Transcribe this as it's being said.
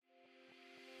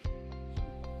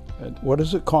What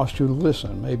does it cost you to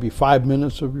listen? Maybe 5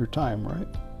 minutes of your time, right?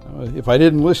 If I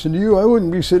didn't listen to you, I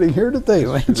wouldn't be sitting here today.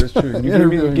 That's true.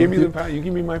 You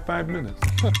give me my 5 minutes.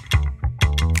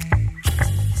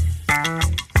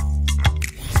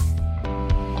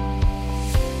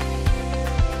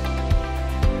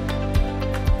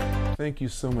 Thank you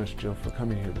so much, Joe, for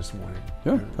coming here this morning.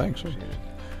 Yeah, thanks.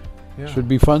 Yeah. Should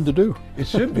be fun to do. It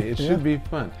should be. It should be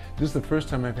fun. This is the first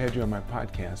time I've had you on my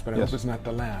podcast, but I hope it's not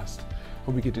the last.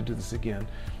 Hope we get to do this again.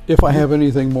 If I have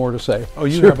anything more to say. Oh,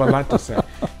 you have a lot to say.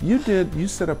 You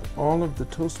set up all of the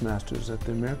Toastmasters at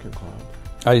the American Club.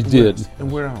 I did.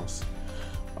 And where else?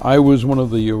 I was one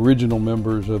of the original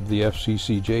members of the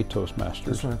FCCJ Toastmasters.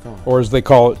 That's what I thought. Or as they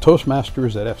call it,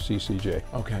 Toastmasters at FCCJ.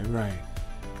 Okay, right.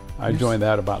 I joined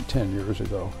that about 10 years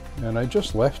ago. And I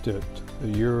just left it a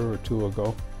year or two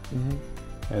ago.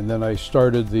 Mm-hmm. And then I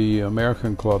started the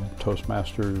American Club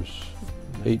Toastmasters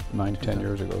 10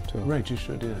 years ago too. Right, you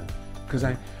sure did. Because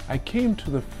I came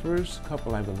to the first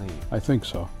couple, I believe. I think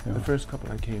so. Yeah. The first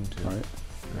couple I came to. Right.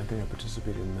 And I think I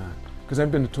participated in that. Because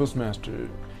I've been a Toastmaster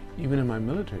even in my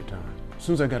military time. As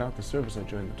soon as I got out the service, I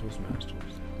joined the Toastmasters.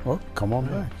 Well, come on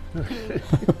back.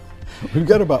 We've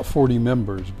got about 40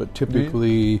 members, but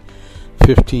typically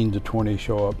 15 to 20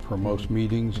 show up for most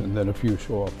meetings, and then a few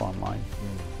show up online.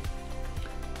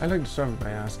 I'd like to start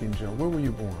by asking Joe, where were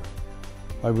you born?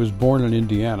 I was born in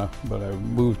Indiana, but I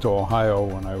moved to Ohio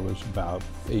when I was about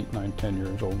 8, 9, 10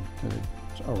 years old,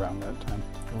 around that time.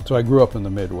 Okay. So I grew up in the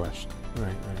Midwest.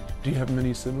 Right. Do you have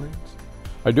many siblings?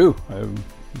 I do. I have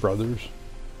brothers.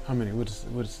 How many?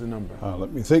 What's the number?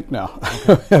 Let me think now.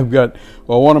 Okay. I've got,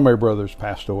 one of my brothers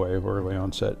passed away of early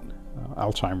onset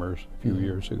Alzheimer's a few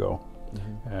years ago.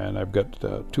 Mm-hmm. And I've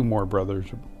got 2 more brothers,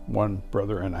 one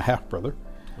brother and a half brother.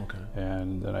 Okay.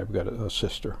 And then I've got a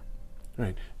sister.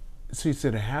 Right. So you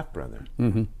said a half brother.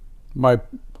 Mm-hmm.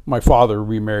 My father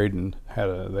remarried and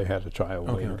they had a child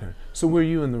later. Okay. So where are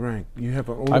you in the rank? You have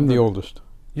an older I'm brother? the oldest.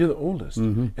 You're the oldest.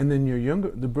 Mm-hmm. And then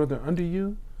the brother under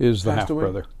you is the half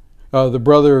brother. The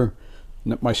brother,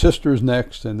 my sister's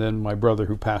next, and then my brother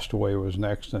who passed away was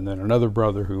next, and then another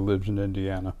brother who lives in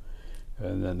Indiana,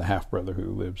 and then the half brother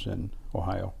who lives in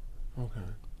Ohio. Okay.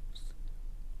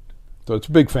 So it's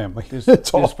a big family. There's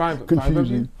five of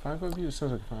you? 5 of you? It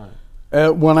sounds like 5.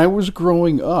 When I was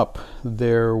growing up,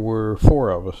 there were 4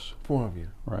 of us. 4 of you.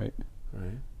 Right.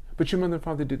 But your mother and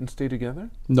father didn't stay together?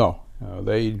 No.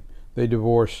 They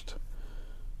divorced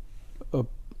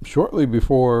shortly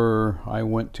before I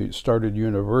started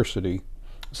university.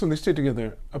 So they stayed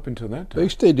together up until that time? They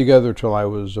stayed together till I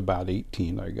was about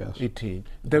 18, I guess. 18.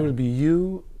 That would be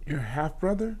you, your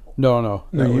half-brother? No.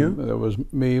 That was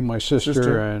me, my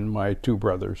sister, and my 2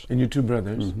 brothers. And your 2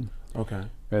 brothers? Mm-hmm. Okay.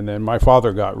 And then my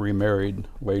father got remarried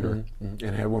later. Mm-hmm.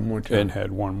 And had one more child? And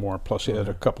had one more, plus he had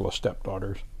a couple of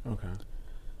stepdaughters. Okay.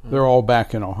 They're all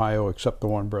back in Ohio except the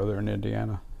one brother in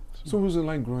Indiana. So what was it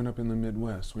like growing up in the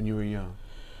Midwest when you were young?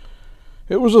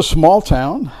 It was a small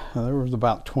town. There was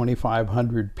about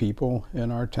 2,500 people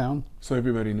in our town. So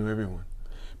everybody knew everyone?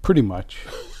 Pretty much,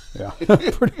 yeah,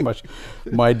 pretty much.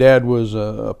 My dad was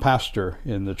a pastor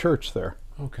in the church there.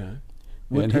 Okay.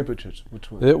 What type of church?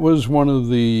 Which one? It was one of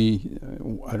the,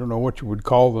 I don't know what you would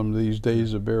call them these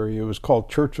days, it was called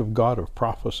Church of God of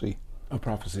Prophecy. Of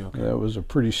Prophecy, okay. That was a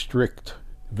pretty strict.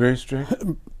 Very strict?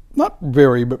 Not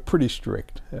very, but pretty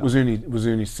strict. Yeah. Was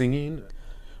there any singing?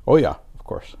 Oh yeah, of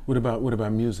course. What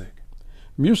about music?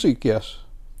 Music, yes.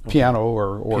 Okay. Piano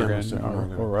or organ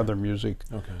or other music.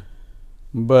 Okay.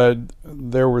 But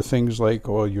there were things like,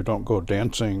 you don't go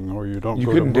dancing or you don't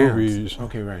go to movies. Dance.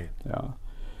 Okay, right. Yeah.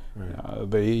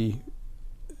 Right.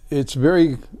 It's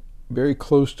very, very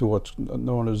close to what's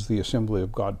known as the Assembly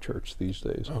of God Church these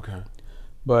days. Okay.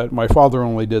 But my father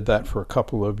only did that for a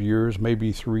couple of years,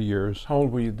 maybe 3 years. How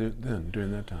old were you then,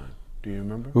 during that time? Do you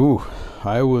remember?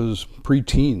 I was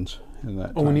pre-teens in that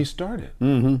time. Oh, when he started?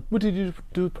 Mm-hmm. What did you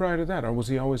do prior to that, or was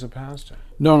he always a pastor?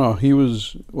 No,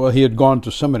 he had gone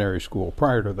to seminary school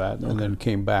prior to that, and then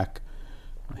came back.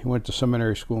 He went to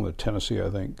seminary school in Tennessee, I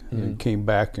think, and came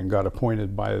back and got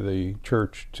appointed by the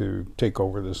church to take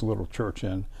over this little church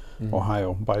in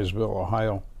Ohio, Byesville,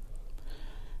 Ohio.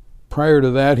 Prior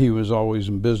to that, he was always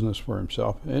in business for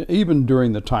himself. Even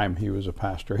during the time he was a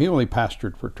pastor. He only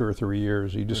pastored for 2 or 3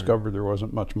 years. He discovered there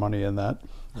wasn't much money in that.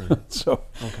 So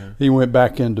he went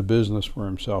back into business for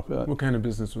himself. What kind of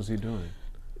business was he doing?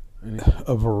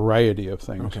 A variety of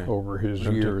things over his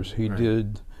years. He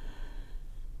did,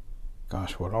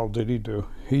 what all did he do?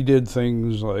 He did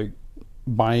things like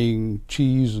buying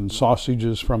cheese and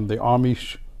sausages from the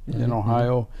Amish in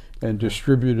Ohio and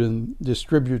distributing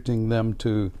them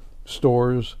to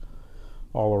stores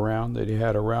all around that he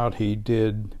had around. He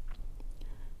did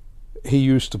he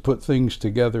used to put things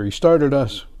together. He started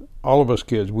us, all of us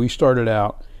kids, we started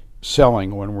out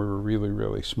selling when we were really,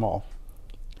 really small.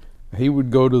 He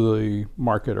would go to the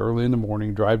market early in the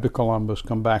morning, drive to Columbus,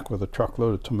 come back with a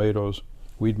truckload of tomatoes.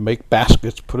 We'd make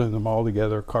baskets, putting them all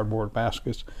together, cardboard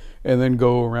baskets, and then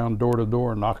go around door to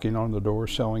door, knocking on the door,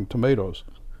 selling tomatoes.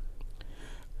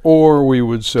 Or we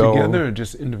would sell... Together or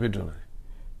just individually?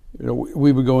 You know,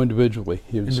 we would go individually.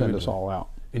 He would send us all out.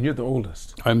 And you're the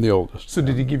oldest? I'm the oldest. So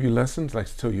did he give you lessons? Like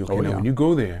to tell you, okay, now when you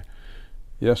go there...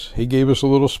 Yes, he gave us a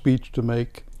little speech to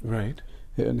make. Right.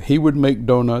 And he would make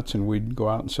donuts, and we'd go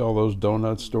out and sell those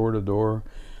donuts door to door.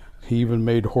 He even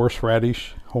made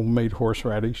horseradish, homemade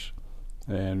horseradish.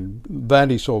 And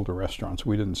that he sold to restaurants.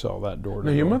 We didn't sell that door to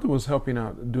door. Now, your mother was helping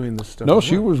out doing this stuff? No,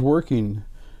 she was working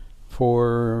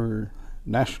for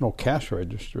National Cash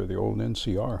Register, the old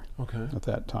NCR, at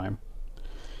that time.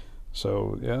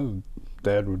 So, yeah,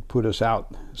 Dad would put us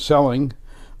out selling.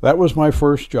 That was my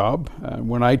first job.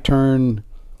 When I turned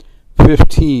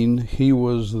 15, he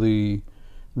was the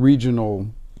regional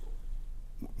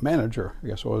manager. I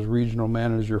guess I was regional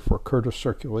manager for Curtis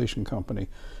Circulation Company.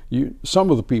 Some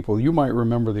of the people, you might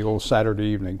remember the old Saturday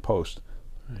Evening Post.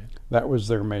 Right. That was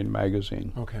their main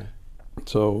magazine. Okay.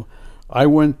 So I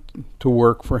went to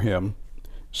work for him,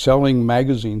 selling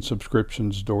magazine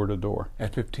subscriptions door to door.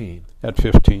 At 15? At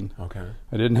 15. Okay.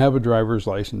 I didn't have a driver's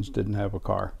license, didn't have a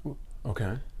car.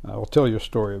 Okay. I'll tell you a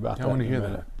story about that. I want to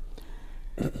hear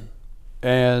that.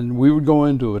 And we would go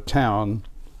into a town,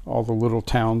 all the little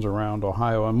towns around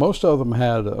Ohio, and most of them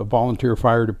had a volunteer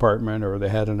fire department, or they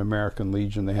had an American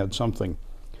Legion. They had something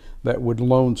that would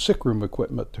loan sick room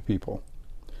equipment to people.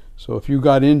 So if you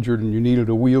got injured and you needed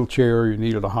a wheelchair, you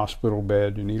needed a hospital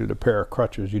bed, you needed a pair of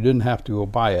crutches, you didn't have to go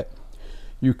buy it.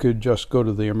 You could just go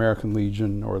to the American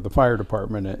Legion or the fire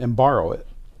department and borrow it.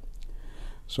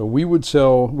 So we would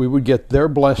sell, we would get their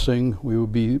blessing, we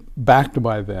would be backed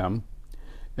by them,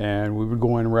 and we would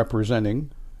go in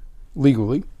representing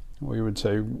legally. We would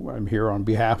say, I'm here on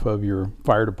behalf of your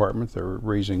fire department. They're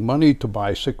raising money to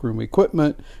buy sick room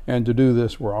equipment, and to do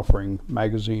this, we're offering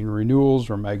magazine renewals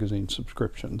or magazine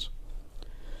subscriptions.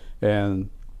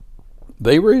 And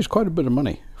they raised quite a bit of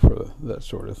money for that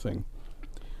sort of thing.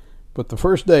 But the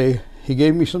first day, he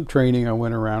gave me some training. I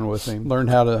went around with him,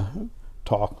 learned how to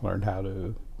talk, learned how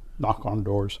to knock on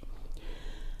doors.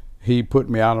 He put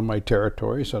me out of my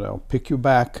territory, said, I'll pick you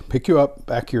up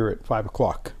back here at 5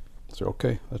 o'clock. I said,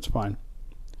 okay, that's fine.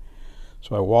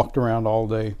 So I walked around all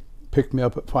day, picked me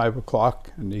up at 5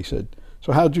 o'clock, and he said,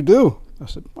 so how'd you do? I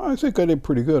said, well, I think I did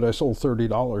pretty good. I sold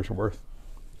 $30 worth.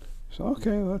 He said,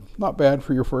 okay, that's not bad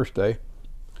for your first day.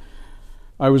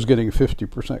 I was getting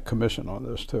 50% commission on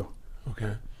this too.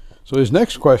 Okay. So his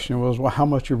next question was, well, how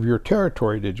much of your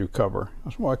territory did you cover?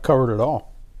 I said, well, I covered it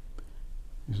all.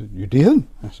 He said, you did?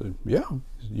 I said, yeah.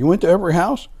 He said, you went to every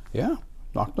house? Yeah.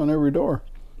 Knocked on every door.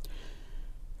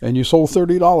 And you sold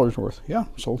 $30 worth? Yeah,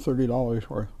 sold $30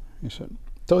 worth. He said,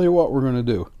 tell you what we're going to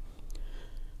do.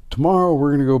 Tomorrow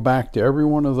we're going to go back to every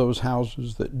one of those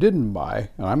houses that didn't buy,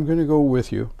 and I'm going to go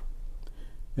with you.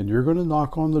 And you're going to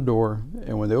knock on the door,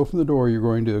 and when they open the door, you're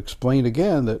going to explain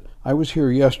again that I was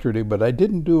here yesterday, but I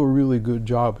didn't do a really good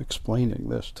job explaining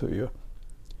this to you.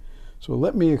 So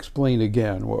let me explain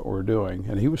again what we're doing.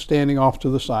 And he was standing off to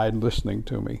the side listening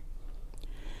to me.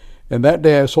 And that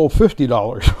day I sold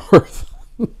 $50 worth.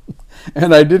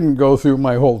 And I didn't go through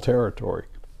my whole territory.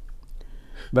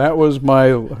 That was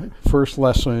my first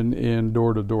lesson in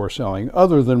door-to-door selling,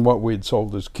 other than what we'd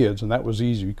sold as kids, and that was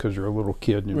easy because you're a little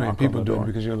kid and you knock people on the do door. it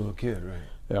because you're a little kid, right?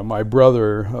 Yeah, my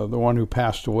brother, the one who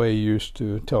passed away, used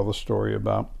to tell the story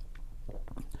about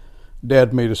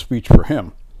Dad made a speech for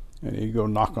him, and he'd go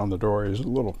knock on the door. He's a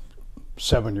little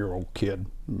 7-year-old kid,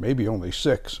 maybe only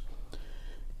 6,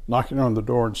 knocking on the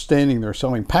door and standing there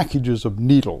selling packages of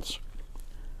needles.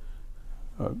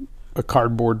 A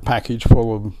cardboard package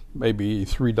full of maybe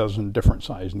 3 dozen different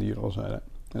size needles in it.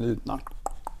 And it knocked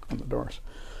on the doors.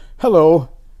 Hello,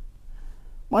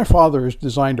 my father has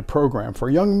designed a program for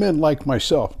young men like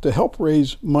myself to help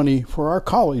raise money for our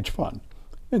college fund.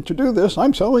 And to do this,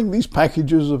 I'm selling these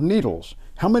packages of needles.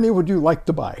 How many would you like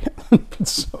to buy?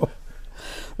 So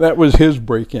that was his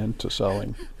break into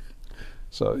selling.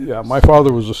 So yeah, my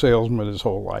father was a salesman his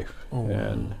whole life. Oh,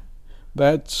 and wow.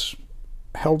 That's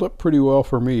held up pretty well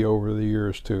for me over the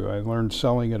years too. I learned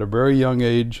selling at a very young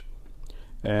age,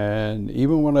 and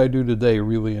even what I do today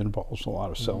really involves a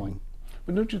lot of selling.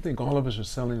 But don't you think all of us are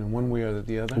selling in one way or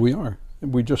the other? We are.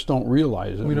 We just don't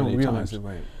realize it. We don't many realize times.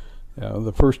 it, right?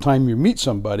 The first time you meet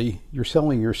somebody, you're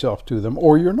selling yourself to them,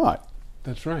 or you're not.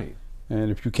 That's right.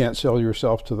 And if you can't sell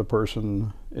yourself to the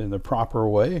person in the proper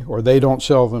way, or they don't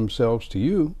sell themselves to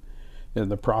you, in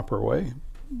the proper way,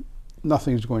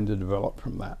 nothing's going to develop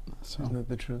from that. So. Isn't that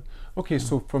the truth? Okay,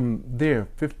 so from there,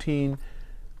 15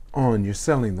 on, you're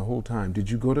selling the whole time. Did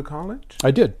you go to college?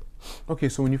 I did. Okay,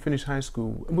 so when you finished high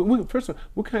school, first of all,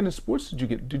 what kind of sports did you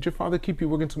get? Did your father keep you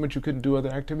working so much you couldn't do other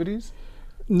activities?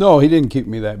 No, he didn't keep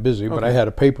me that busy, but I Okay. had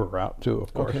a paper route too,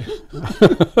 of course.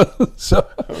 Okay. So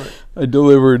I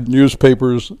delivered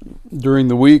newspapers during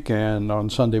the week, and on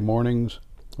Sunday mornings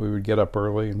we would get up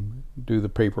early and do the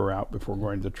paper route before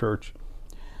going to church.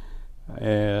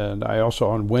 And I also,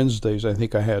 on Wednesdays, I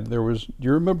think do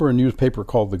you remember a newspaper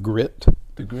called The Grit?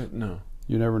 The Grit? No.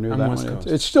 You never knew On that West one? Coast.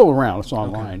 It's still around. It's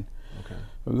online. Okay.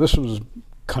 This was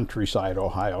countryside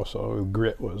Ohio, so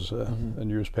Grit was a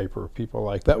newspaper.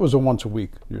 People that was a once a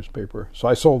week newspaper. So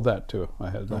I sold that too. I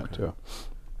had that Okay. too.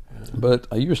 Yeah. But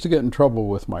I used to get in trouble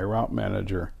with my route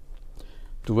manager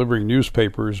delivering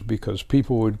newspapers because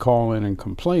people would call in and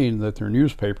complain that their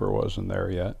newspaper wasn't there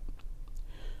yet.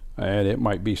 And it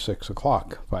might be 6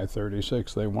 o'clock,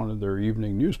 5:36. They wanted their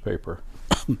evening newspaper.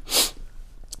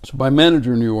 So my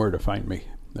manager knew where to find me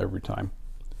every time.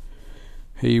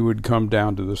 He would come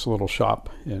down to this little shop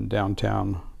in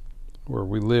downtown where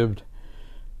we lived,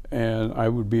 and I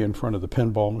would be in front of the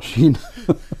pinball machine.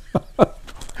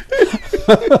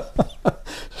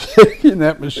 Shaking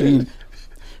that machine.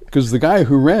 Because the guy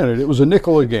who ran it was a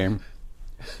nickel a game.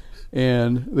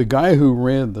 And the guy who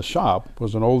ran the shop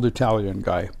was an old Italian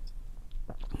guy.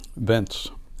 Vince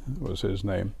was his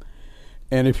name.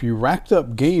 And if you racked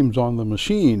up games on the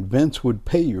machine, Vince would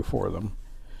pay you for them.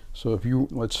 So if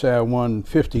let's say I won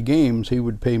 50 games, he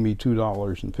would pay me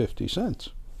 $2.50.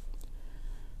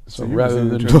 So you rather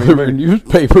was than in to make delivering money.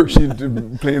 newspapers,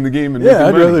 Playing the game and yeah, making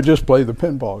I'd money. rather just play the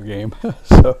pinball game.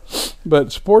 So,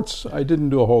 but sports, I didn't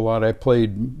do a whole lot. I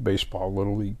played baseball,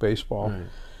 Little League baseball. Right.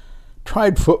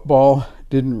 Tried football,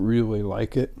 didn't really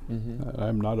like it. Mm-hmm.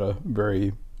 I'm not a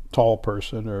very tall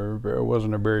person, or I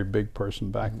wasn't a very big person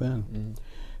back then. Mm-hmm.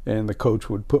 And the coach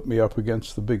would put me up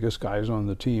against the biggest guys on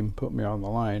the team, put me on the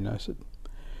line. I said,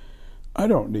 I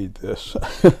don't need this.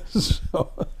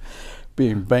 So,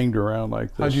 being banged around like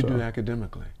this. How'd you do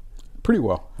academically? Pretty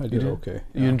well. I did did? okay.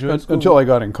 You enjoyed school? Until I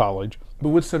got in college. But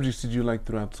what subjects did you like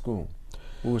throughout school?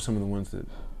 What were some of the ones that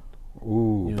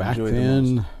Ooh, you back enjoyed the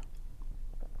then, most?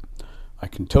 I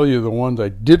can tell you the ones I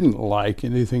didn't like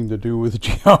anything to do with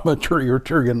geometry or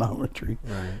trigonometry.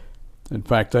 Right. In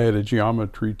fact, I had a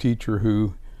geometry teacher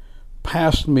who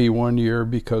passed me one year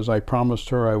because I promised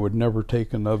her I would never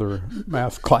take another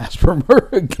math class from her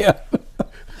again.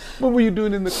 What were you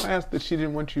doing in the class that she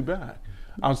didn't want you back?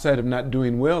 Outside of not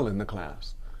doing well in the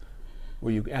class?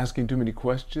 Were you asking too many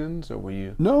questions, or were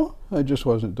you... No, I just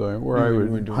wasn't doing it. Where You I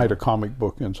weren't would doing hide that. a comic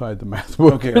book inside the math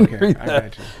book. Okay, and okay, read I that.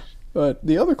 got you. But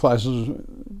the other classes,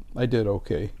 I did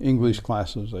okay. English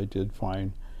classes, I did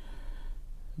fine.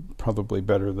 Probably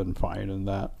better than fine in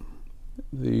that.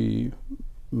 The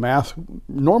math,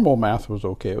 normal math was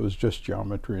okay. It was just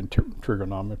geometry and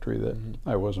trigonometry that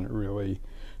I wasn't really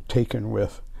taken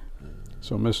with.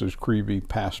 So Mrs. Creevy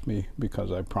passed me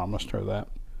because I promised her that.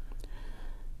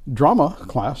 Drama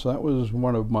class, that was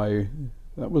one of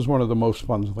the most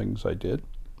fun things I did.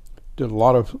 Did a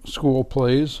lot of school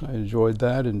plays. I enjoyed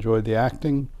that, enjoyed the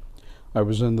acting. I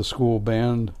was in the school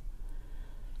band.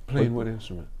 Playing what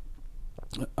instrument?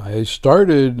 I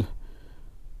started,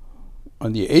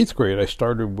 in the 8th grade, I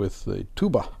started with the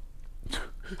tuba.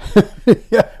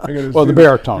 Yeah. Well, the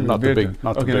baritone, not the big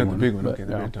one. Okay, not the big one. But, Okay,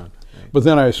 the yeah. baritone. Right. But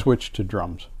then I switched to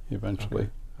drums eventually.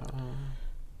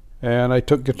 And I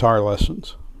took guitar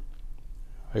lessons.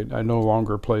 I no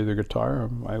longer play the guitar.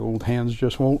 My old hands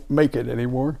just won't make it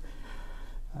anymore.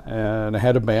 And I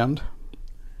had a band,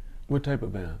 What type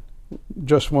of band?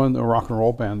 just one, a rock and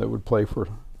roll band that would play for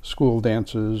school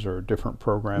dances or different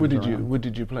programs. What did you around. What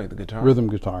did you play? The guitar? Rhythm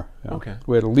guitar. Yeah. Okay.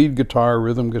 We had a lead guitar,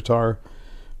 rhythm guitar,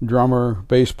 drummer,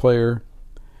 bass player.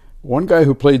 One guy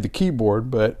who played the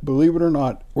keyboard, but believe it or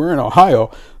not, we're in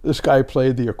Ohio. This guy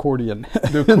played the accordion.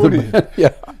 The in the accordion. band.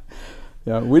 Yeah.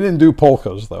 Yeah. We didn't do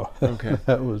polkas though. Okay.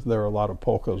 There were a lot of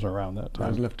polkas around that I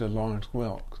was time. left at Lawrence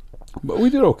Welk. But we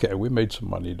did okay. We made some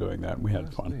money doing that. We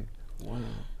had fun. Wow.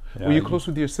 Yeah, Were you close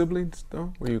with your siblings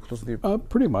though? Were you close with your?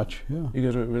 Pretty much, yeah. You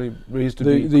guys were really raised to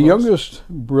be The close? youngest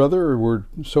brother were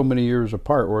so many years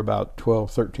apart. We're about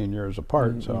 12, 13 years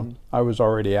apart. So Mhm. I was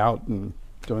already out and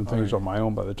doing things Right. on my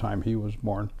own by the time he was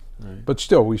born. Right. But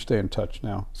still, we stay in touch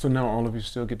now. So now all of you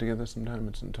still get together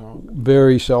sometimes and talk.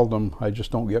 Very seldom. I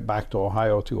just don't get back to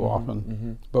Ohio too often.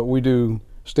 Mm-hmm. But we do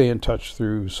stay in touch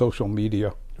through social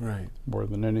media Right. more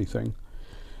than anything.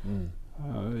 Mm.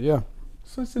 Yeah.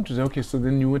 So it's interesting. Okay, so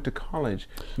then you went to college.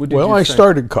 What did Well, you I say?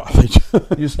 started college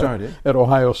You started. at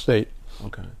Ohio State.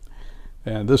 Okay.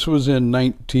 And this was in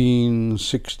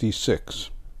 1966.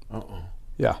 Uh-oh.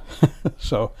 Yeah.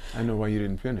 So I know why you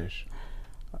didn't finish.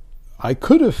 I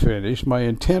could have finished. My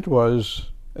intent was,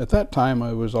 at that time,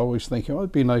 I was always thinking,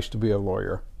 it'd be nice to be a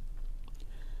lawyer.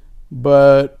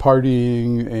 But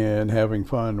partying and having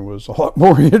fun was a lot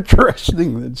more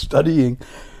interesting than studying.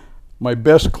 My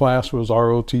best class was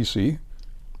ROTC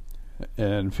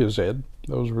and Phys Ed.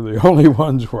 Those were the only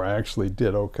ones where I actually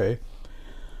did okay.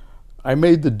 I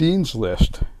made the dean's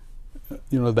list.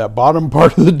 You know, that bottom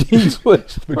part of the dean's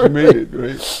list. But you made it,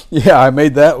 right? Yeah, I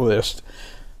made that list.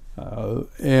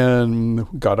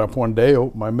 And got up one day,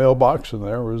 opened my mailbox, and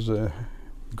there was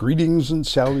greetings and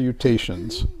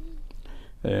salutations.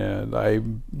 And I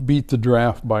beat the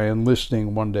draft by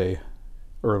enlisting one day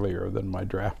earlier than my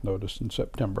draft notice in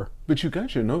September. But you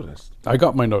got your notice. I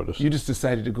got my notice. You just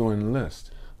decided to go and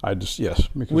enlist. Yes,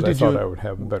 because I thought I would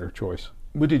have a better choice.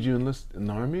 What did you enlist in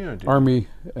the Army or? Army,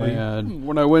 and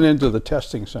when I went into the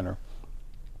testing center,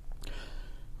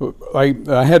 I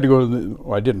had to go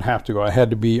to I didn't have to go.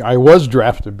 I was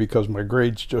drafted because my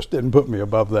grades just didn't put me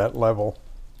above that level.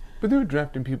 But they were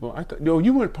drafting people. I thought,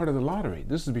 you weren't part of the lottery.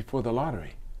 This is before the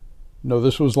lottery. No,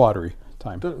 this was lottery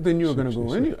time. Then you were going to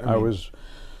go anyway.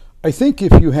 I think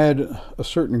if you had a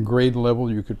certain grade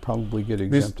level, you could probably get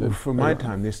exempted. For my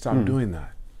time, they stopped doing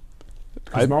that.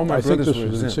 I think this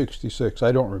was in '66.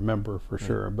 I don't remember for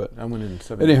sure, but I went in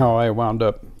 '70. Anyhow, I wound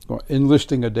up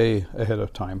enlisting a day ahead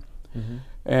of time. Mm-hmm.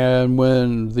 And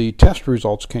when the test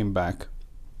results came back,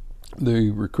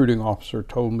 the recruiting officer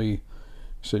told me,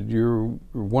 he said, "You're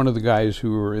one of the guys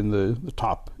who are in the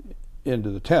top end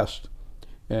of the test,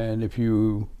 and if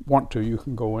you want to, you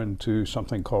can go into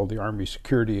something called the Army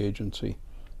Security Agency."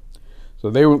 So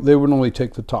they would only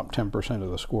take the top 10%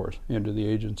 of the scores into the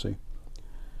agency.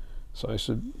 So I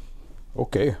said,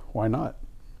 okay, why not?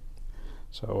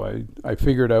 So I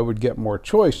figured I would get more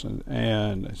choice,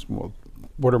 and I said, well,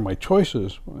 what are my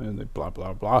choices? And they blah,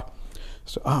 blah, blah.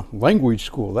 So, language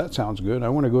school, that sounds good. I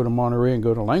want to go to Monterey and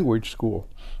go to language school.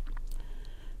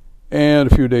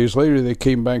 And a few days later, they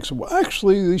came back and said, well,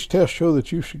 actually, these tests show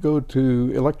that you should go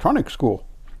to electronic school.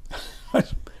 I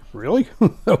said, really?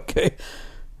 Okay.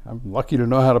 I'm lucky to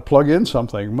know how to plug in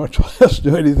something, much less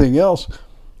do anything else.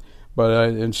 But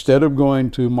instead of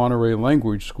going to Monterey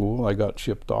Language School, I got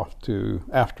shipped off to,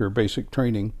 after basic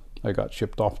training, I got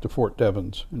shipped off to Fort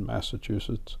Devens in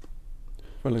Massachusetts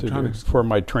for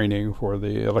my training for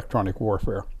the electronic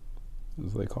warfare,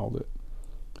 as they called it.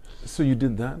 So you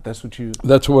did that? That's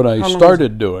what I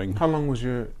started doing. How long was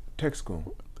your tech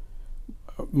school?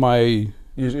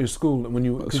 Your school, when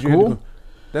you... School?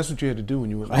 That's what you had to do when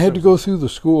you went... I had to go through the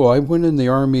school. I went in the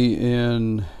Army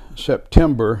in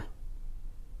September,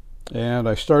 and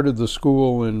I started the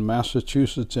school in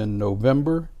Massachusetts in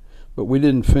November, but we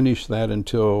didn't finish that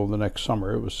until the next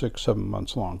summer. It was 6-7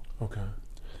 months long. Okay.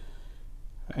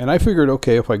 And I figured,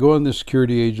 okay, if I go in the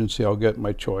security agency, I'll get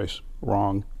my choice.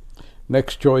 Wrong.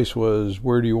 Next choice was,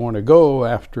 where do you want to go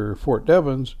after Fort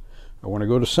Devens? I want to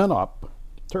go to Sinop,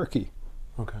 Turkey.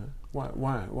 Okay.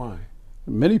 Why?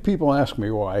 Many people ask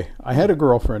me why. I had a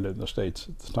girlfriend in the States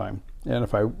at the time, and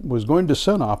if I was going to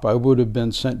Sinop, I would have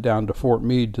been sent down to Fort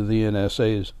Meade to the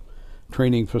NSA's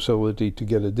training facility to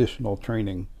get additional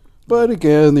training. But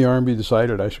again, the Army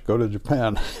decided I should go to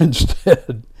Japan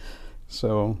instead.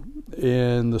 So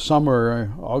in the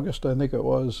summer, August, I think it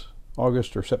was,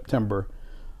 August or September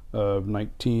of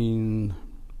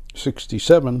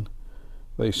 1967,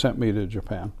 they sent me to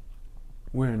Japan.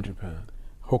 Where in Japan?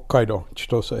 Hokkaido,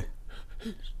 Chitose.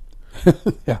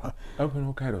 Yeah. Up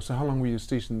in Hokkaido. So how long were you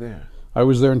stationed there? I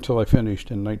was there until I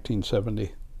finished in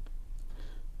 1970.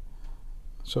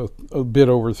 So a bit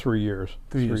over 3 years.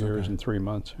 3 years okay. and 3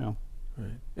 months, yeah.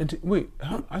 Right. And wait,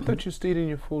 I thought you stayed in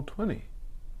your full 20.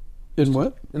 In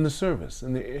what? In the service.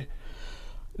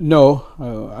 No,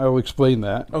 I'll explain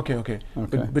that. Okay.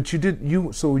 But you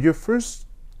did, so your first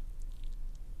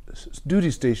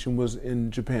duty station was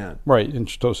in Japan. Right, in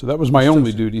Chitose. That was my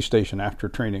only duty station after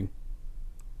training.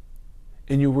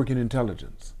 And you work in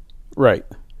intelligence. Right.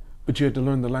 But you had to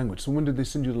learn the language. So when did they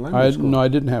send you to language school? No, I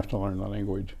didn't have to learn the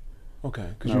language.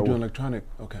 Okay, because you're doing electronic.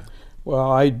 Okay.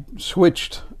 Well, I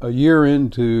switched a year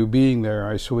into being there.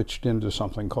 I switched into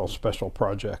something called special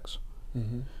projects.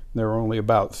 Mm-hmm. There were only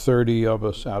about 30 of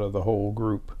us out of the whole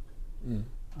group. Mm.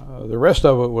 The rest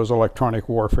of it was electronic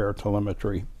warfare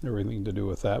telemetry, everything to do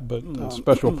with that. But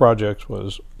special projects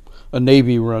was a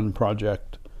Navy-run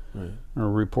project,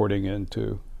 reporting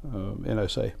into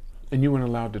NSA. And you weren't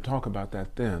allowed to talk about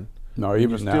that then? No, And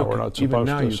even you now still we're can- not even supposed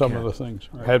now to. you Some can't. of the things.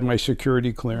 I had my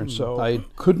security clearance, so I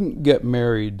couldn't get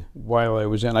married while I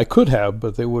was in. I could have,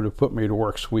 but they would have put me to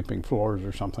work sweeping floors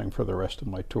or something for the rest of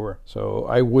my tour. So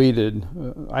I waited.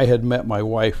 I had met my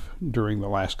wife during the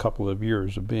last couple of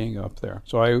years of being up there.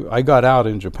 So I got out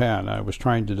in Japan. I was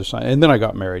trying to decide, and then I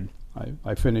got married.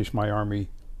 I finished my Army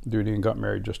duty and got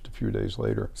married just a few days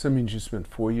later. So that means you spent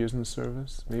 4 years in the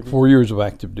service, maybe? 4 years of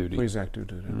active duty. 4 years active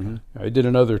duty. Okay. I did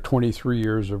another 23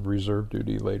 years of reserve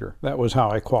duty later. That was how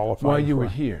I qualified. While you for were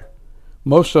here?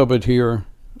 Most of it here,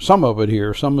 some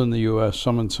in the U.S.,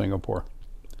 some in Singapore.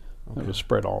 It was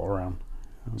spread all around.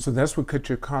 So that's what cut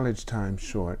your college time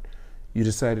short. You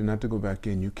decided not to go back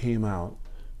in. You came out.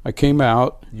 I came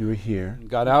out, You were here.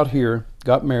 got out here,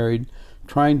 got married,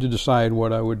 trying to decide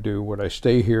what I would do. Would I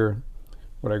stay here?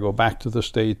 Would I go back to the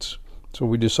States? So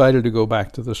we decided to go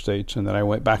back to the States, and then I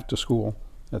went back to school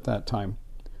at that time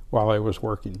while I was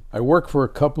working. I worked for a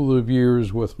couple of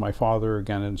years with my father,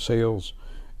 again in sales,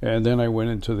 and then I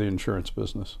went into the insurance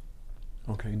business,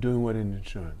 Okay, doing what in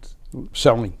insurance?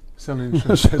 selling. Selling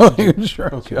insurance. Selling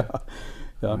insurance, Okay.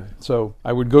 yeah. Right. So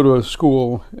I would go to a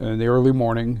school in the early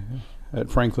morning at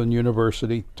Franklin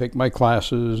University, take my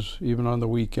classes, even on the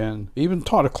weekend. Even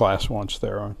taught a class once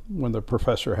there when the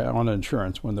professor had, on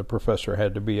insurance, when the professor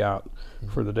had to be out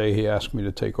for the day. He asked me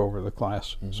to take over the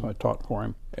class, so I taught for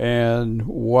him. And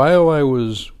while I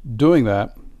was doing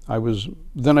that,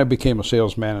 then I became a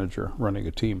sales manager running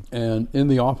a team. And in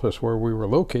the office where we were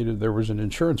located, there was an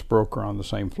insurance broker on the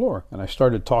same floor. And I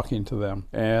started talking to them.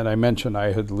 And I mentioned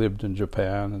I had lived in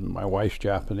Japan and my wife's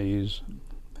Japanese.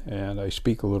 And I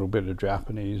speak a little bit of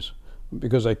Japanese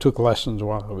because I took lessons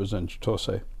while I was in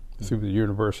Chitose through the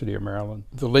University of Maryland.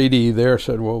 The lady there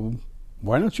said, well,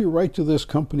 why don't you write to this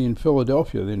company in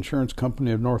Philadelphia, the Insurance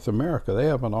Company of North America? They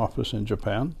have an office in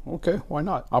Japan. Okay, why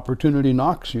not? Opportunity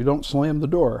knocks, you don't slam the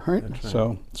door, right? That's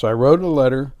right. So I wrote a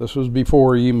letter. This was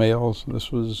before emails.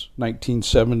 This was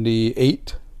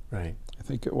 1978. Right. I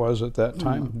think it was at that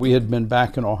time. We had been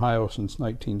back in Ohio since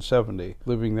 1970,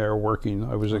 living there, working.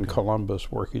 I was in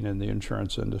Columbus working in the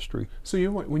insurance industry. So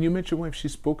when you met your wife, she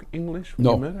spoke English when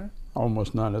No. you met her?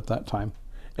 Almost none at that time.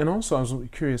 And also, I was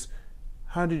curious,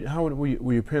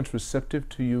 were your parents receptive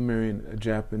to you marrying a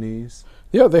Japanese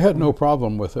Yeah, they had no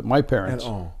problem with it. My parents. at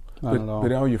all? Not at all.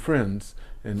 But all your friends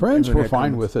and Friends everyone were had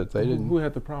fine comments. with it. They didn't. Who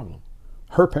had the problem?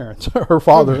 Her parents, her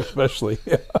father especially.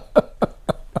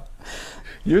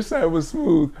 Your side was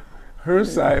smooth. Her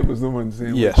side was the one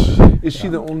saying, Yes. Is she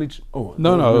the only? Oh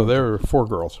No, there were 4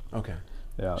 girls. Okay.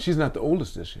 Yeah. She's not the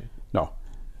oldest, is she? No,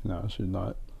 she's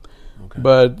not. Okay.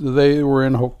 But they were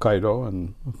in Hokkaido,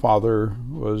 and father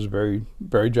was very,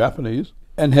 very Japanese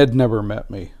and had never met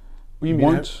me. You mean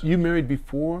once. you married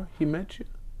before he met you?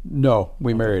 No,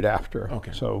 we married after.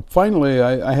 Okay. So finally,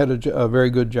 I had a very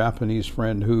good Japanese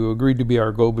friend who agreed to be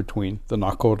our go-between, the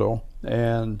Nakodo.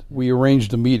 And we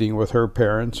arranged a meeting with her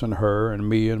parents and her and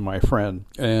me and my friend.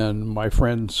 And my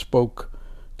friend spoke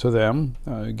to them,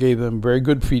 gave them very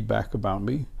good feedback about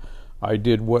me. I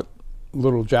did what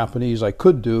little Japanese I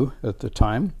could do at the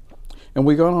time. And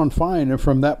we got on fine. And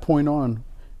from that point on,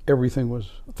 everything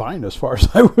was fine as far as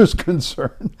I was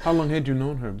concerned. How long had you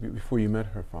known her before you met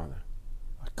her father?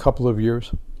 Couple of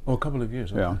years. Oh, a couple of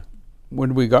years. Okay. Yeah.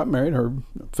 When we got married, her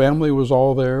family was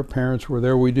all there. Parents were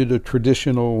there. We did a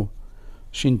traditional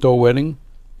Shinto wedding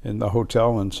in the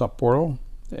hotel in Sapporo,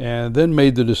 and then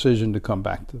made the decision to come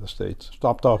back to the States.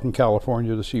 Stopped off in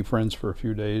California to see friends for a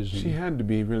few days. She had to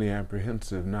be really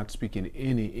apprehensive, not speaking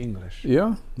any English.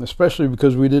 Yeah, especially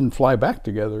because we didn't fly back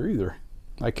together either.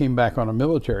 I came back on a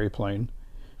military plane,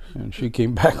 and she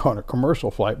came back on a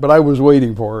commercial flight. But I was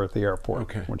waiting for her at the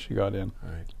airport when she got in, All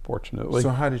right. fortunately. So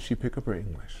how did she pick up her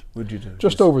English? What did you do?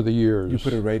 Just over the years. You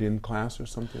put her right in class or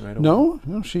something right away? No,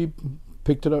 she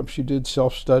picked it up. She did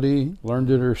self-study, learned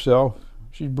it herself.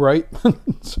 She's bright.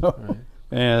 Right.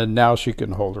 And now she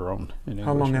can hold her own in English.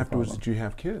 How long no afterwards problem. did you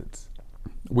have kids?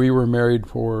 We were married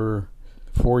for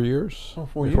 4 years Oh,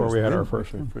 4 before years. we had Then our was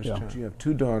first your one. first Yeah. child. You have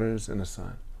 2 daughters and a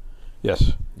son.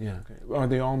 Yes. Yeah. Okay. Are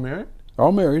they all married?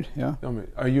 All married, yeah.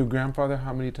 Are you a grandfather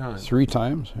how many times? 3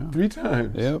 times, yeah. 3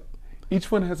 times? Yep.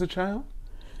 Each one has a child?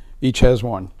 Each has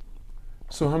one.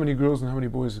 So how many girls and how many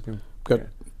boys have been? Got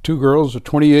 2 girls, a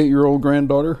 28-year-old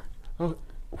granddaughter Oh,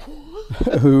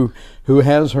 who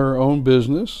has her own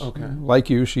business. Okay. Like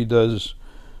you, she does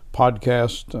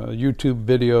podcast, YouTube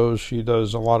videos. She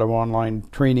does a lot of online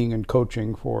training and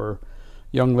coaching for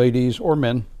young ladies or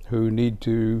men who need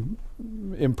to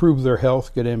improve their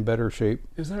health, get in better shape.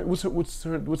 is that what's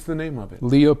the name of it?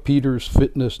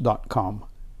 LeahPetersFitness.com.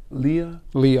 Leah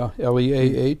Leah,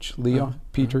 Leah, Leah Uh-huh.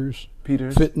 Peters,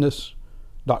 Peters.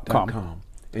 Fitness.com. .com.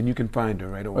 And you can find her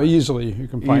right away. Well, easily, you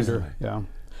can find Easily. her. Yeah,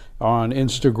 on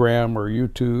Instagram or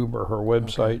YouTube or her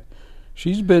website.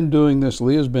 She's been doing this.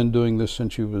 Leah's been doing this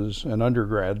since she was an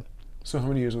undergrad. So how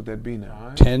many years would that be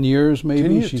now? 10 years, maybe.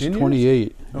 10 years, She's 10 years?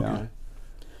 28. Okay. Yeah.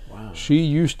 Wow. She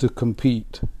used to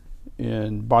compete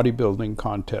in bodybuilding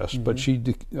contests, but she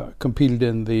competed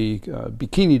in the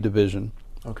bikini division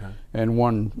Okay. and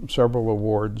won several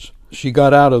awards. She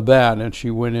got out of that and she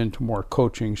went into more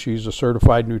coaching. She's a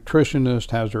certified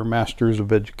nutritionist, has her master's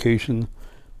of education,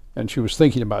 and she was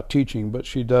thinking about teaching, but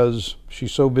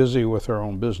she's so busy with her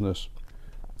own business,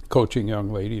 coaching young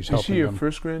ladies, Is helping she your them.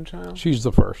 first grandchild? She's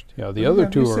the first. Yeah, the other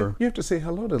two are. You have to say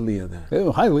hello to Leah then.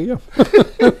 Oh, hi, Leah.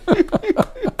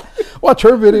 Watch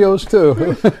her videos too.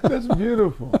 That's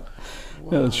beautiful.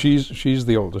 Yeah, she's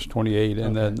the oldest, 28,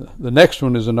 and then the next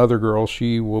one is another girl.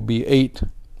 She will be 8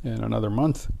 in another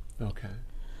month, Okay.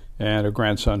 and a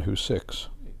grandson who's 6.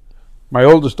 My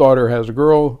oldest daughter has a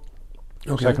girl.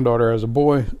 Okay. Second daughter has a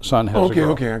boy. Son has a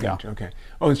girl. Okay, I got you. Okay.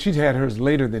 Oh, and she had hers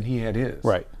later than he had his.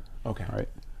 Right. Okay. Right.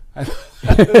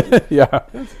 That's Yeah.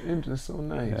 interesting. So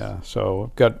nice. Yeah. So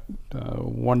I've got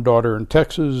one daughter in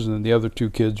Texas, and the other 2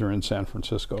 kids are in San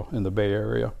Francisco, in the Bay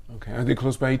Area. Okay. Are they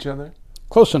close by each other?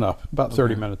 Close enough, about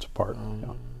 30 minutes apart.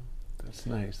 Yeah. That's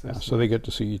nice. Yeah, That's so they get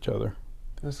to see each other.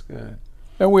 That's good.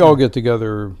 And we all get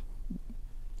together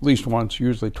at least once,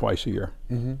 usually twice a year.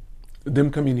 Mm-hmm.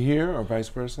 Them coming here or vice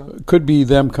versa? It could be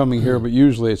them coming here, but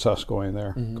usually it's us going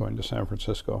there, going to San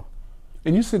Francisco.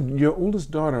 And you said your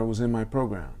oldest daughter was in my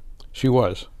program. She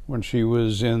was when she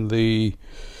was in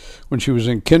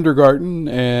kindergarten,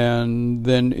 and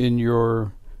then in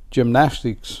your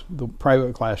gymnastics, the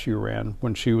private class you ran,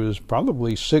 when she was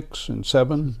probably 6 and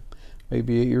 7,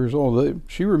 maybe 8 years old.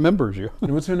 She remembers you.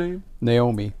 And what's her name?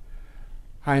 Naomi.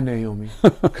 Hi, Naomi.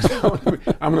 'Cause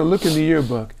I'm going to look in the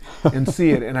yearbook and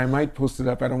see it, and I might post it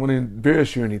up. I don't want to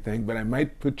embarrass you or anything, but I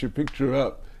might put your picture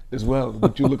up as well,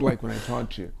 what you look like when I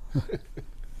taught you.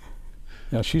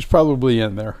 Yeah, she's probably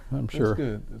in there, I'm sure. That's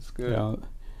good. That's good. Yeah.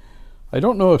 I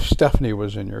don't know if Stephanie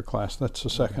was in your class. That's the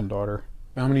second daughter.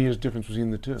 How many years difference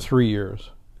between the two? 3 years.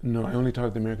 No, I only taught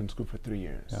at the American school for 3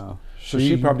 years. Yeah. So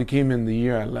she probably came in the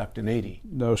year I left in 80.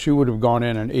 No, she would have gone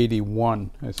in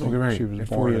 81, I think. Okay, right. She was At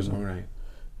born 4 years in old, right.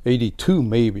 82,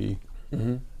 maybe.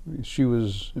 Mm-hmm. She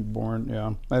was born,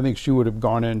 yeah. I think she would have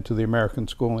gone into the American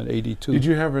school in 82. Did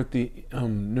you have her at the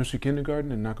nursery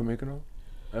kindergarten in Nakamekano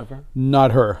ever?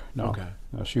 Not her, no. Okay.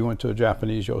 No, she went to a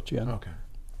Japanese Yochien. Okay.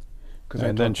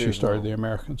 And then she started the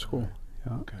American school.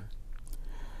 Yeah. Okay.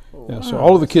 Yeah, so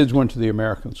all of the kids went to the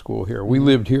American school here. We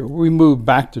lived here. We moved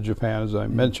back to Japan, as I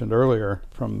mentioned earlier.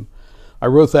 I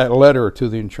wrote that letter to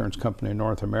the insurance company in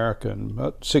North America, and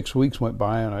about 6 weeks went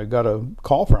by, and I got a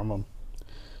call from them.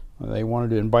 They wanted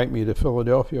to invite me to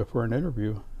Philadelphia for an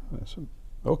interview. I said,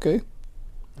 okay.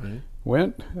 Right.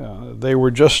 Went. They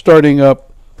were just starting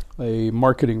up a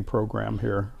marketing program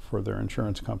here for their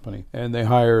insurance company, and they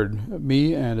hired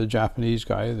me and a Japanese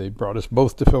guy. They brought us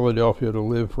both to Philadelphia to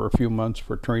live for a few months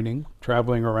for training,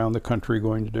 traveling around the country,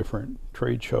 going to different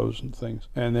trade shows and things.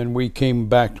 And then we came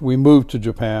back. We moved to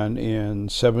Japan in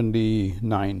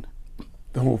 79.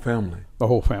 The whole family? The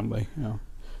whole family, yeah.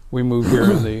 We moved here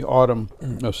in the autumn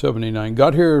of 79.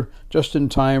 Got here just in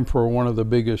time for one of the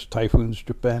biggest typhoons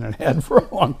Japan had had for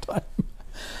a long time.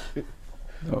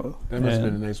 That must have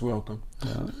been a nice welcome.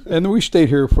 And we stayed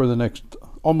here for the next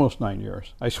almost 9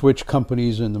 years. I switched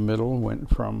companies in the middle, went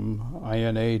from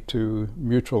INA to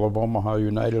Mutual of Omaha,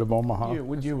 United of Omaha.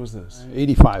 What year was this?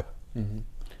 85.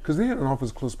 Because they had an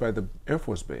office close by the Air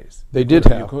Force Base. They did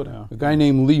have a guy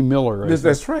named Lee Miller.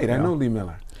 That's right. I know Lee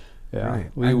Miller. Yeah,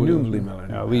 right. I knew Lee Miller.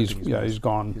 Yeah, he's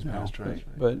gone. He's passed, right.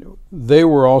 But they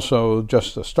were also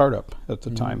just a startup at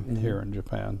the time here in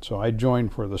Japan. So I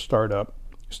joined for the startup.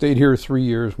 Stayed here 3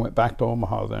 years, went back to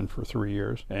Omaha then for 3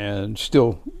 years, and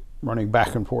still running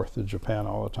back and forth to Japan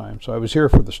all the time. So I was here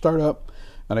for the startup,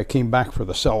 and I came back for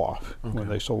the sell-off when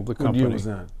they sold the company. What year was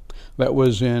that? That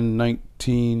was in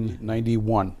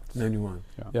 1991. 91.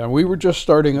 Yeah, we were just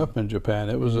starting up in Japan.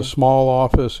 It was a small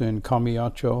office in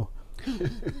Kamiyacho,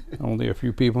 only a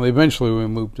few people. Eventually we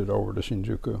moved it over to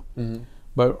Shinjuku.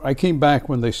 But I came back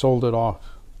when they sold it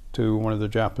off to one of the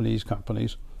Japanese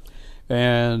companies.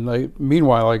 And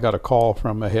meanwhile, I got a call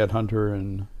from a headhunter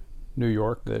in New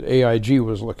York that AIG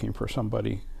was looking for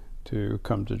somebody to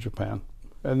come to Japan.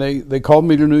 And they called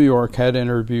me to New York, had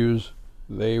interviews.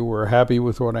 They were happy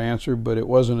with what I answered, but it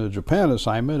wasn't a Japan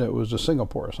assignment, it was a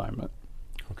Singapore assignment.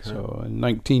 Okay. So in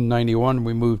 1991,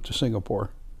 we moved to Singapore,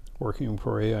 working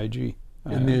for AIG.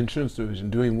 In the insurance division,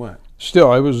 doing what?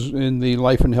 Still, I was in the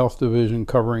life and health division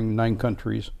covering 9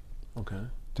 countries. Okay.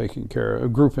 taking care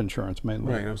of group insurance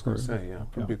mainly. Right, I was going to say,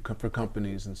 for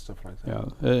companies and stuff like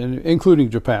that. Yeah, and including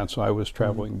Japan. So I was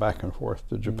traveling back and forth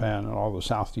to Japan and all the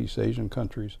Southeast Asian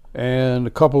countries. And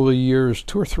a couple of years,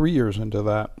 2 or 3 years into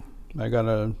that, I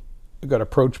got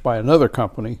approached by another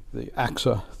company, the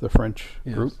AXA, the French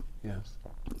group. Yes.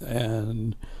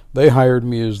 And they hired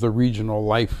me as the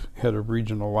head of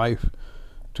regional life,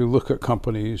 to look at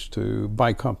companies, to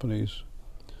buy companies.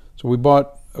 So we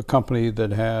bought a company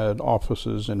that had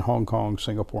offices in Hong Kong,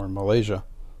 Singapore, and Malaysia.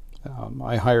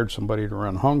 I hired somebody to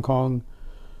run Hong Kong.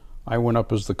 I went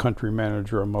up as the country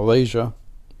manager of Malaysia.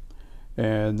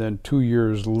 And then 2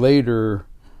 years later,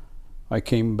 I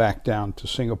came back down to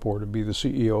Singapore to be the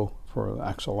CEO for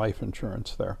AXA Life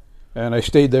Insurance there. And I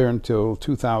stayed there until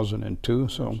 2002,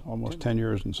 so almost 10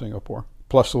 years in Singapore,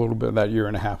 plus a little bit of that year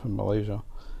and a half in Malaysia.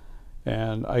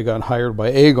 And I got hired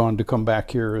by Aegon to come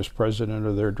back here as president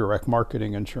of their direct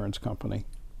marketing insurance company.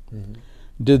 Mm-hmm.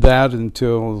 Did that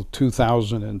until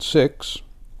 2006.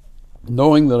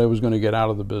 Knowing that I was going to get out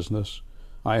of the business,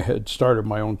 I had started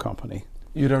my own company.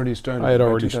 You'd already started it? I had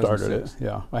already started it,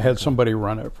 yeah. I had somebody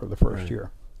run it for the first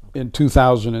year. In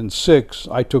 2006,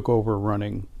 I took over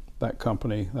running that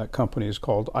company. That company is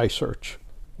called iSearch.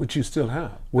 Which you still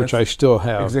have. Which I still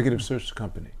have. Executive search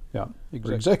company. Yeah,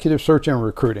 executive search and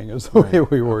recruiting is the way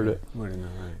we word it.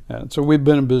 And so we've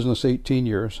been in business 18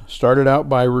 years. Started out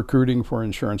by recruiting for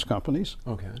insurance companies,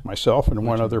 myself and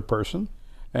one other person.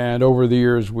 And over the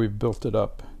years, we've built it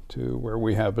up to where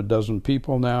we have a dozen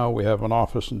people now. We have an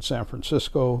office in San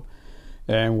Francisco,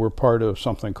 and we're part of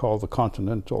something called the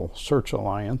Continental Search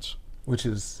Alliance. Which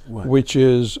is what? Which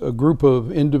is a group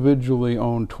of individually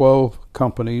owned 12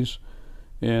 companies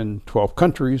in 12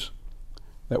 countries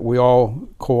that we all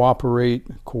cooperate,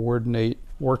 coordinate,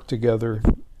 work together.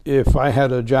 If I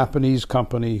had a Japanese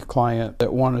company client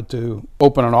that wanted to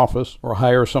open an office or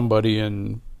hire somebody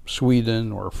in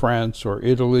Sweden or France or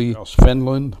Italy,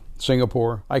 Finland,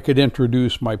 Singapore, I could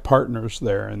introduce my partners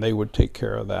there, and they would take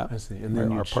care of that. I see. And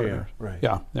then our share, right?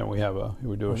 Yeah. Then we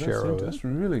do a share of it. That's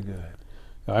really good.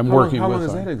 I'm working with. How long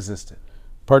has that existed?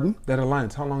 Pardon? That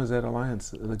alliance. How long has that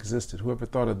alliance existed? Whoever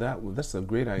thought of that? Well, that's a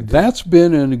great idea. That's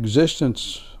been in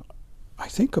existence, I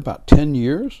think, about 10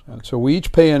 years. Okay. So we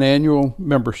each pay an annual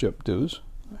membership dues,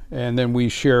 and then we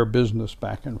share business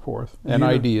back and forth and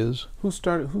ideas. Who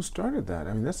started that?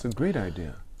 I mean, that's a great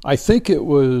idea. I think it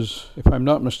was, if I'm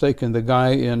not mistaken, the guy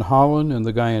in Holland and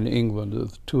the guy in England.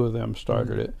 The two of them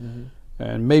started it. Mm-hmm.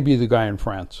 And maybe the guy in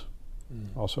France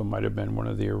also might have been one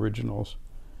of the originals.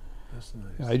 That's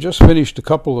nice. I just finished a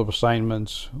couple of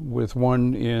assignments, with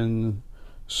one in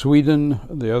Sweden,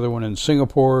 the other one in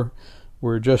Singapore.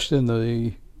 We're just in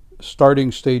the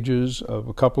starting stages of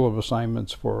a couple of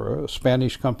assignments for a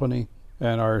Spanish company.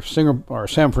 And our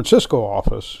San Francisco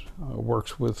office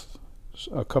works with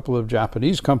a couple of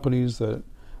Japanese companies that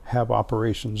have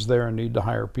operations there and need to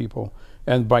hire people,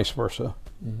 and vice versa.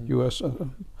 Mm-hmm. U.S.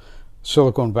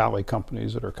 Silicon Valley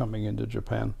companies that are coming into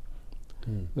Japan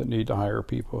that need to hire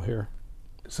people here.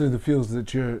 So the fields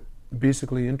that you're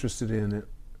basically interested in,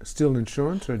 still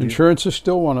insurance? Or insurance is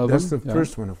still one of them. That's the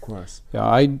first one, of course. Yeah,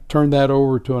 I turned that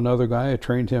over to another guy. I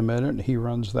trained him in it, and he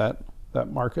runs that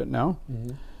market now.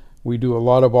 Mm-hmm. We do a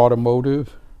lot of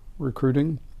automotive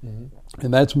recruiting,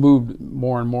 and that's moved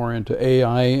more and more into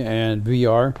AI and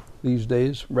VR these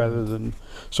days, rather than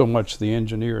so much the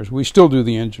engineers. We still do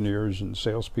the engineers and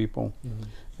salespeople,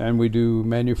 and we do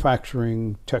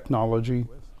manufacturing, technology,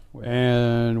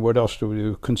 and what else do we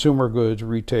do? Consumer goods,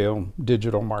 retail,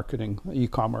 digital marketing,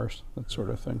 e-commerce, that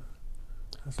sort of thing.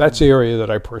 That's the area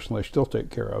that I personally still take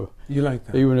care of. You like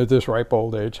that? Even at this ripe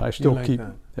old age, I still keep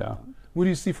that. Yeah. What do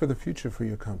you see for the future for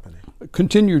your company?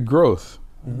 Continued growth.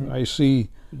 I see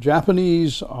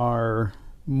Japanese are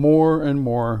more and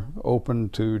more open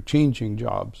to changing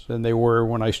jobs than they were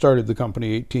when I started the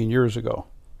company 18 years ago.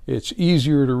 It's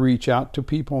easier to reach out to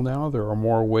people now. There are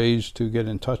more ways to get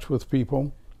in touch with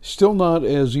people. Still not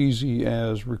as easy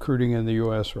as recruiting in the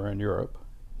U.S. or in Europe.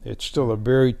 It's still a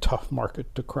very tough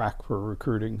market to crack for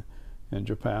recruiting in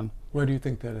Japan. Why do you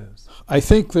think that is? I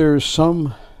think there's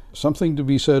something to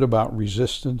be said about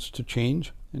resistance to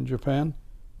change in Japan,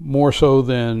 more so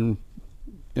than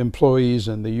employees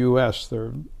in the U.S.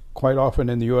 They're quite often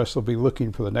in the U.S. they'll be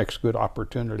looking for the next good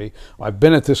opportunity. I've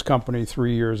been at this company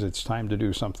 3 years, it's time to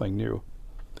do something new.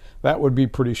 That would be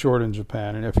pretty short in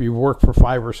Japan, and if you work for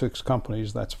 5 or 6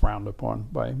 companies, that's frowned upon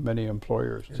by many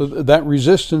employers. Yes. So that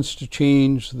resistance to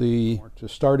change, to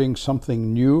starting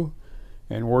something new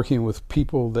and working with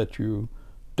people that you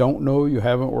don't know, you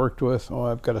haven't worked with,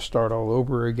 I've got to start all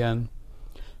over again.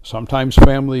 Sometimes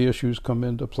family issues come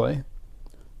into play.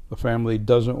 The family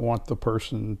doesn't want the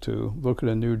person to look at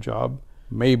a new job.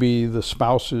 Maybe the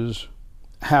spouse is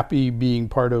happy being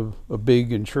part of a big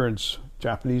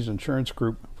Japanese insurance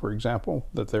group, for example,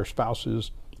 that their spouse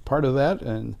is part of that,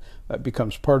 and that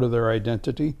becomes part of their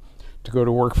identity. To go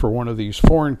to work for one of these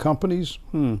foreign companies,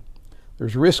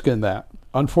 there's risk in that.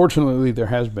 Unfortunately, there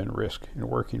has been risk in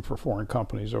working for foreign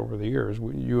companies over the years.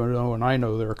 You know and I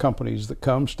know there are companies that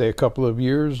come, stay a couple of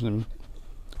years, and,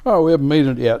 we haven't made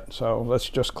it yet, so let's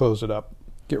just close it up.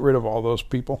 Get rid of all those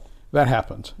people. That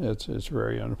happens. It's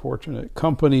very unfortunate.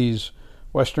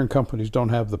 Western companies don't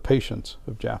have the patience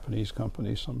of Japanese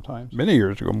companies sometimes. Many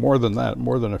years ago, more than that,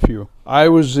 more than a few. I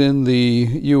was in the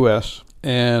U.S.,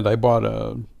 and I bought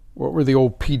what were the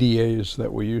old PDAs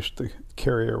that we used to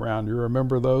carry around? You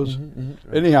remember those?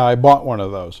 Mm-hmm. Anyhow, I bought one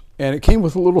of those, and it came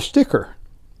with a little sticker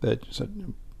that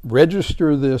said,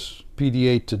 register this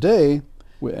PDA today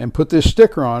and put this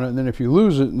sticker on it, and then if you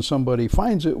lose it and somebody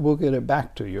finds it, we'll get it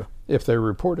back to you if they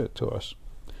report it to us.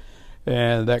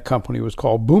 And that company was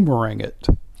called Boomerang It.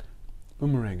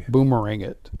 Boomerang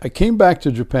It. I came back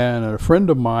to Japan, and a friend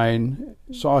of mine,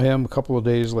 saw him a couple of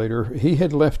days later. He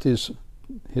had left his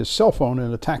cell phone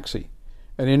in a taxi,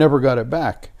 and he never got it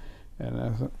back. And I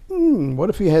thought,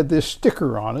 what if he had this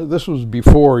sticker on it? This was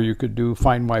before you could do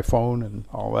Find My Phone and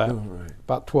all that,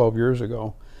 about 12 years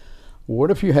ago.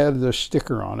 What if you had this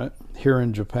sticker on it here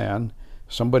in Japan?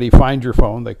 Somebody finds your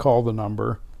phone, they call the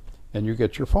number, and you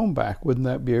get your phone back. Wouldn't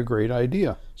that be a great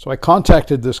idea? So I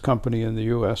contacted this company in the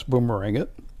U.S., Boomerang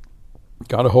It,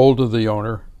 got a hold of the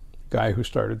owner, guy who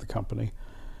started the company,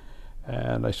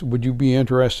 and I said, would you be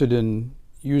interested in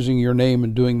using your name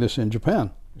and doing this in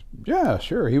Japan? Yeah,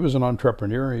 sure. He was an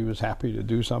entrepreneur. He was happy to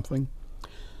do something.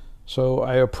 So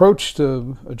I approached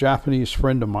a Japanese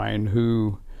friend of mine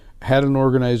who had an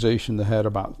organization that had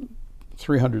about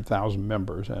 300,000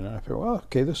 members, and I thought, well,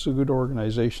 okay, this is a good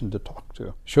organization to talk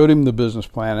to. Showed him the business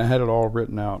plan. I had it all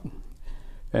written out,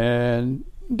 and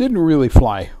didn't really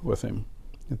fly with him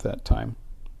at that time.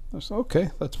 I said, okay,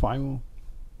 that's fine. Well,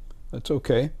 that's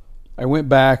okay. I went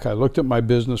back, I looked at my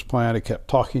business plan, I kept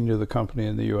talking to the company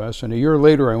in the U.S., and a year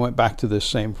later I went back to this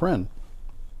same friend.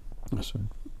 I said,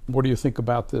 what do you think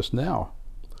about this now?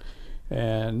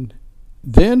 And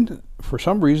then, for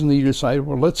some reason, he decided,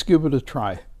 well, let's give it a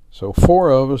try. So 4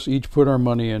 of us each put our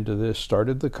money into this,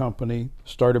 started the company,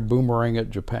 started Boomerang It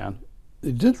Japan.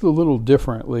 They did it a little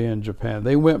differently in Japan.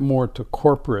 They went more to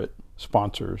corporate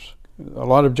sponsors. A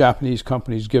lot of Japanese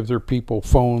companies give their people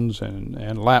phones and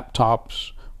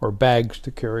laptops or bags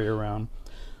to carry around.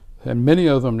 And many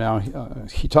of them now,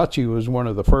 Hitachi was one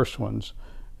of the first ones,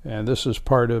 and this is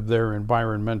part of their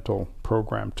environmental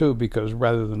program too, because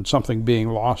rather than something being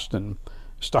lost and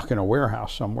stuck in a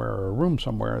warehouse somewhere or a room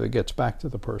somewhere, it gets back to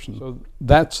the person. So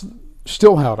that's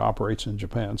still how it operates in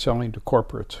Japan, selling to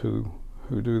corporates who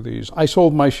do these. I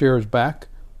sold my shares back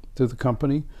to the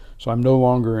company, so I'm no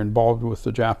longer involved with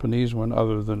the Japanese one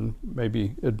other than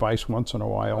maybe advice once in a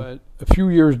while. But a few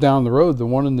years down the road, the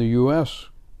one in the U.S.,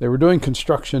 they were doing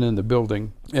construction in the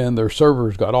building, and their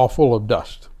servers got all full of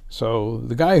dust. So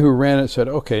the guy who ran it said,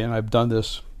 okay, and I've done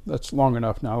this, that's long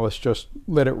enough now, let's just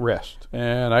let it rest.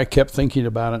 And I kept thinking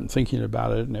about it,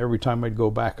 and every time I'd go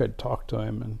back, I'd talk to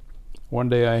him. And one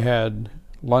day I had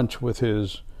lunch with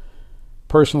his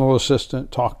personal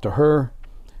assistant, talked to her,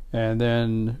 and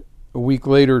then a week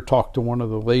later talked to one of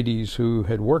the ladies who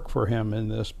had worked for him in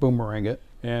this Boomerang It.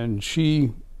 And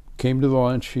she came to the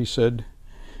lunch, she said,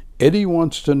 Eddie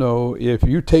wants to know, if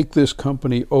you take this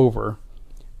company over,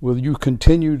 will you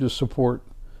continue to support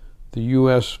the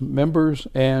U.S. members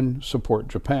and support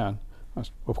Japan? I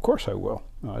said, of course I will,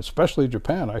 especially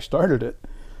Japan. I started it,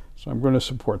 so I'm going to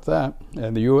support that.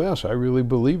 And the U.S., I really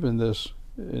believe in this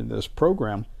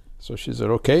program. So she said,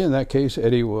 okay, in that case,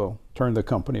 Eddie will turn the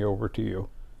company over to you.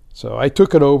 So I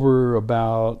took it over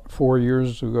about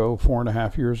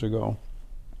 4.5 years ago,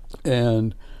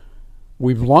 and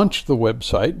we've launched the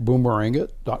website,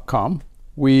 boomerangit.com.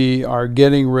 We are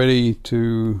getting ready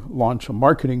to launch a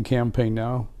marketing campaign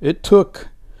now. It took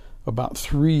about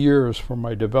 3 years for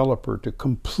my developer to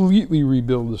completely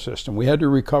rebuild the system. We had to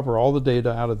recover all the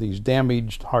data out of these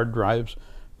damaged hard drives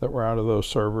that were out of those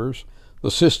servers. The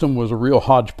system was a real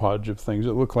hodgepodge of things.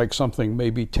 It looked like something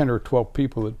maybe 10 or 12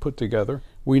 people had put together.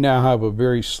 We now have a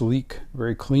very sleek,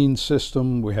 very clean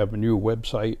system. We have a new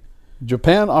website.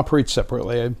 Japan operates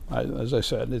separately. As I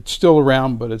said, it's still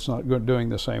around, but it's not doing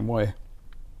the same way.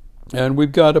 And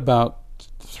we've got about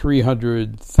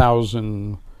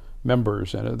 300,000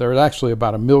 members in it. There are actually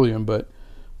about 1 million, but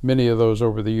many of those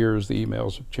over the years, the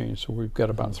emails have changed. So we've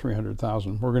got about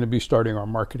 300,000. We're going to be starting our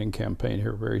marketing campaign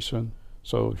here very soon.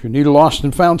 So if you need a lost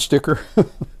and found sticker,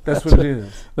 That's what it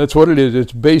is. That's what it is.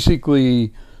 It's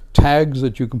basically tags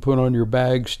that you can put on your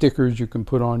bag, stickers you can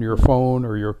put on your phone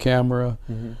or your camera,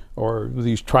 or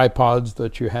these tripods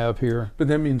that you have here. But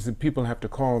that means that people have to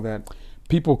call that.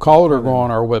 People call it or go on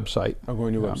our website. Or go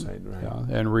on your website, right.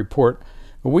 Yeah, and report.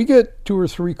 We get 2 or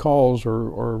 3 calls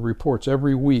or reports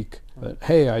every week that,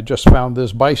 hey, I just found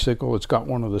this bicycle. It's got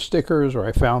one of the stickers, or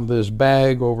I found this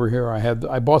bag over here.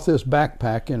 I bought this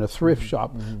backpack in a thrift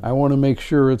shop. I want to make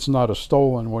sure it's not a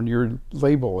stolen when your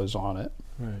label is on it.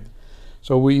 Right.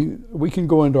 So we can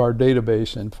go into our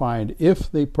database and find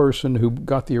if the person who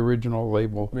got the original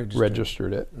label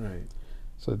registered it. Right.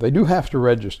 So they do have to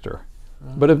register.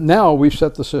 But now we've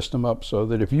set the system up so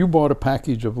that if you bought a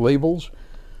package of labels,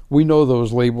 we know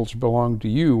those labels belong to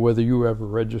you, whether you ever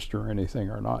register anything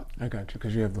or not. I got you,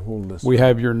 because you have the whole list. We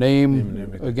have your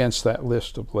name against that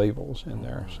list of labels in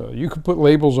there. So you can put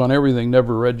labels on everything,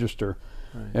 never register,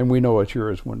 and we know it's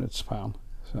yours when it's found.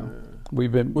 So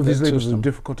we've been. Well, these labels are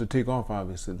difficult to take off,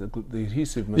 obviously. The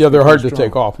adhesive must be they're hard strong. to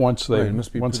take off once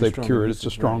they've cured. It's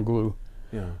a strong glue.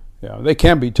 Yeah, they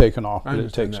can be taken off, but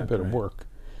it takes a bit of work.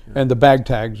 And the bag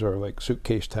tags are like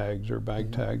suitcase tags or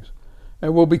bag tags.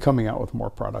 And we'll be coming out with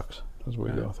more products as we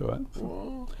go through it.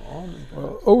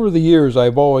 Well, over the years,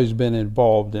 I've always been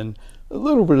involved in a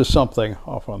little bit of something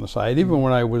off on the side. Even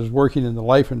when I was working in the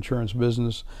life insurance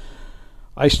business,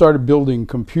 I started building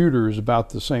computers about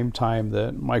the same time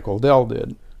that Michael Dell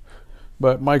did.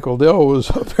 But Michael Dell was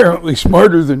apparently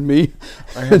smarter than me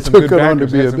and took it on to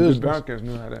be a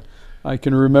business. I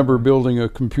can remember building a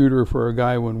computer for a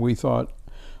guy when we thought,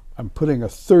 I'm putting a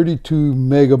 32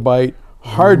 megabyte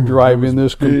hard drive in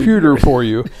this computer for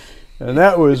you. And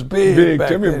that was big back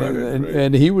then.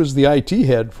 And he was the IT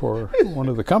head for one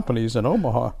of the companies in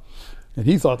Omaha. And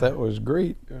he thought that was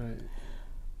great.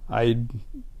 I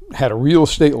had a real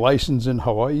estate license in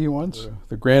Hawaii once.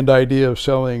 The grand idea of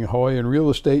selling Hawaiian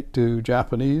real estate to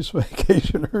Japanese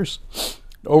vacationers.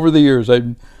 Over the years,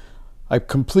 I've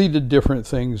completed different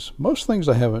things. Most things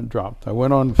I haven't dropped. I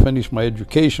went on to finish my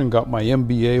education, got my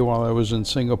MBA while I was in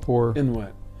Singapore. In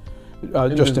what?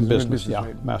 Just in business,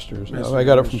 right? Master's. I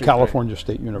got it from California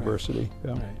State University.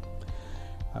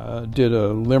 Did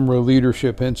a LIMRA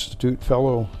Leadership Institute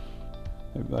fellow.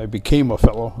 I became a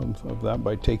fellow of that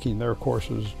by taking their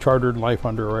courses, Chartered Life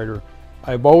Underwriter.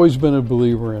 I've always been a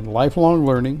believer in lifelong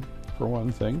learning, for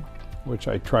one thing, which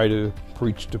I try to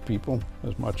preach to people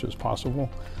as much as possible.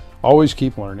 Always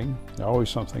keep learning. Always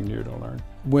something new to learn.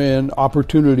 When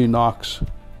opportunity knocks,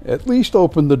 at least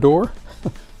open the door.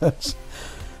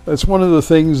 That's one of the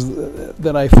things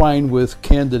that I find with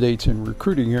candidates in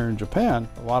recruiting here in Japan.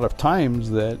 A lot of times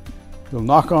that they'll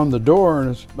knock on the door and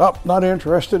it's, oh, not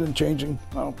interested in changing.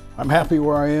 No, I'm happy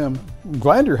where I am. I'm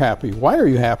glad you're happy. Why are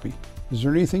you happy? Is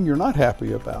there anything you're not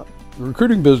happy about? The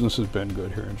recruiting business has been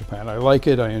good here in Japan. I like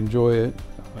it. I enjoy it.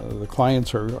 The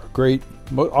clients are great.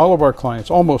 All of our clients,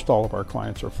 almost all of our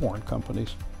clients, are foreign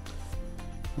companies.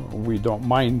 We don't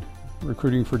mind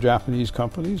recruiting for Japanese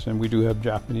companies, and we do have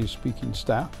Japanese-speaking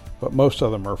staff, but most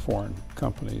of them are foreign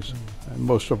companies. And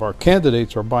most of our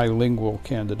candidates are bilingual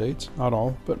candidates, not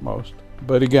all, but most.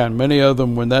 But again, many of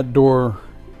them,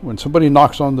 when somebody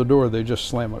knocks on the door, they just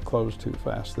slam it closed too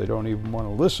fast. They don't even want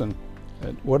to listen.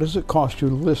 And what does it cost you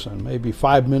to listen? Maybe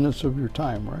 5 minutes of your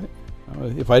time, right?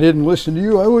 If I didn't listen to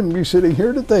you, I wouldn't be sitting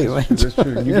here today, Lance. That's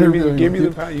true. You gave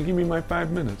me my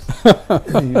 5 minutes.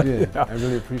 You did. Yeah. I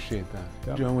really appreciate that.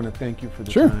 Yeah. Joe, I want to thank you for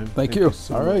the time. Thank you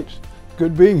so All right. Much.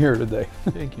 Good being here today.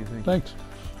 Thank you. Thanks.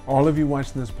 All of you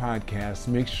watching this podcast,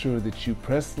 make sure that you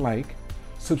press like,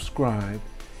 subscribe,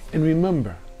 and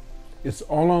remember, it's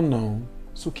all unknown,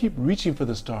 so keep reaching for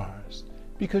the stars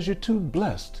because you're too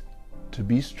blessed to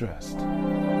be stressed.